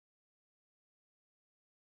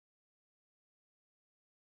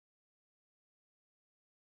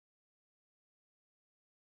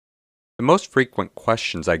The most frequent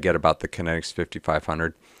questions I get about the Kinetix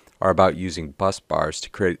 5500 are about using bus bars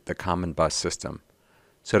to create the common bus system.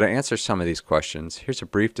 So to answer some of these questions, here's a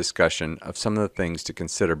brief discussion of some of the things to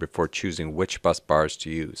consider before choosing which bus bars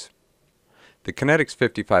to use. The Kinetix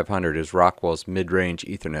 5500 is Rockwell's mid-range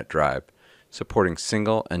Ethernet drive, supporting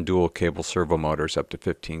single and dual cable servo motors up to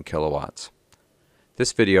 15 kilowatts.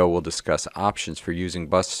 This video will discuss options for using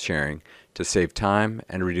bus sharing to save time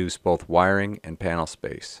and reduce both wiring and panel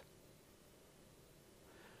space.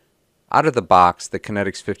 Out of the box, the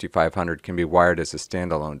Kinetix 5500 can be wired as a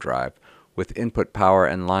standalone drive, with input power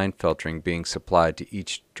and line filtering being supplied to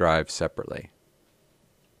each drive separately.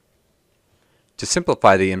 To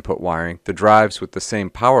simplify the input wiring, the drives with the same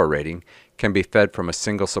power rating can be fed from a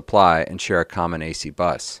single supply and share a common AC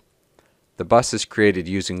bus. The bus is created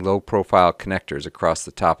using low-profile connectors across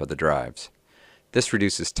the top of the drives. This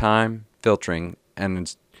reduces time, filtering,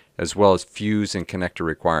 and as well as fuse and connector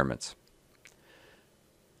requirements.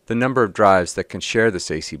 The number of drives that can share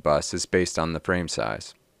this AC bus is based on the frame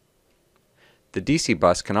size. The DC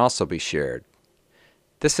bus can also be shared.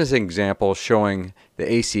 This is an example showing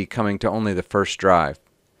the AC coming to only the first drive.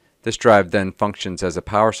 This drive then functions as a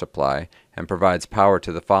power supply and provides power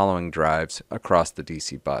to the following drives across the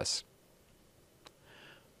DC bus.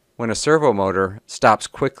 When a servo motor stops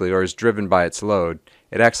quickly or is driven by its load,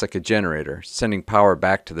 it acts like a generator, sending power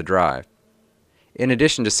back to the drive. In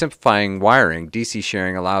addition to simplifying wiring, DC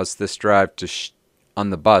sharing allows this drive on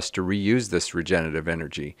the bus to reuse this regenerative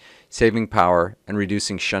energy, saving power and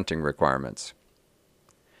reducing shunting requirements.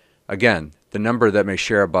 Again, the number that may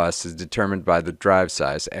share a bus is determined by the drive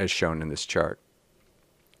size as shown in this chart.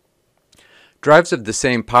 Drives of the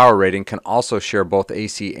same power rating can also share both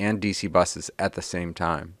AC and DC buses at the same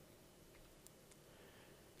time.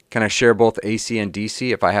 Can I share both AC and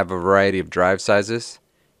DC if I have a variety of drive sizes?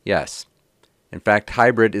 Yes. In fact,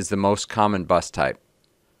 hybrid is the most common bus type.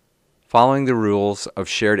 Following the rules of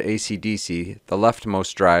shared AC-DC, the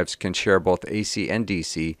leftmost drives can share both AC and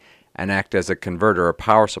DC and act as a converter or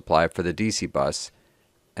power supply for the DC bus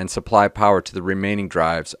and supply power to the remaining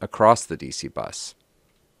drives across the DC bus.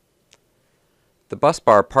 The bus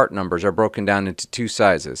bar part numbers are broken down into two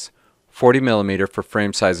sizes, 40 mm for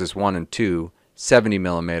frame sizes 1 and 2, 70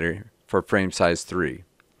 mm for frame size 3.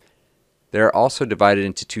 They are also divided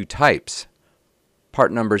into two types.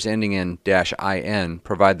 Part numbers ending in -IN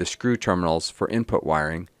provide the screw terminals for input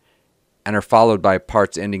wiring and are followed by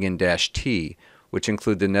parts ending in -T, which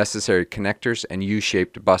include the necessary connectors and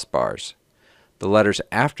U-shaped bus bars. The letters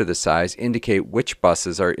after the size indicate which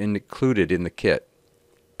buses are included in the kit.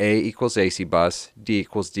 A equals AC bus, D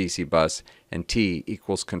equals DC bus, and T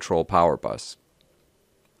equals control power bus.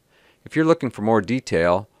 If you're looking for more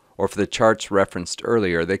detail or for the charts referenced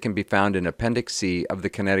earlier, they can be found in Appendix C of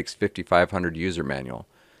the Kinetix 5500 User Manual.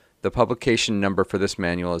 The publication number for this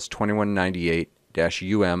manual is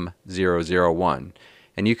 2198-UM001,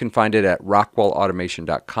 and you can find it at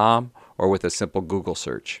rockwellautomation.com or with a simple Google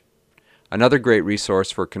search. Another great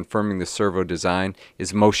resource for confirming the servo design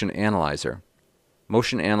is Motion Analyzer.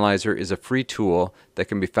 Motion Analyzer is a free tool that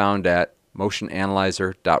can be found at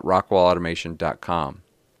motionanalyzer.rockwellautomation.com.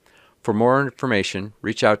 For more information,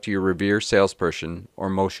 reach out to your Revere salesperson or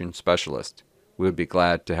motion specialist. We would be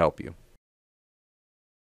glad to help you.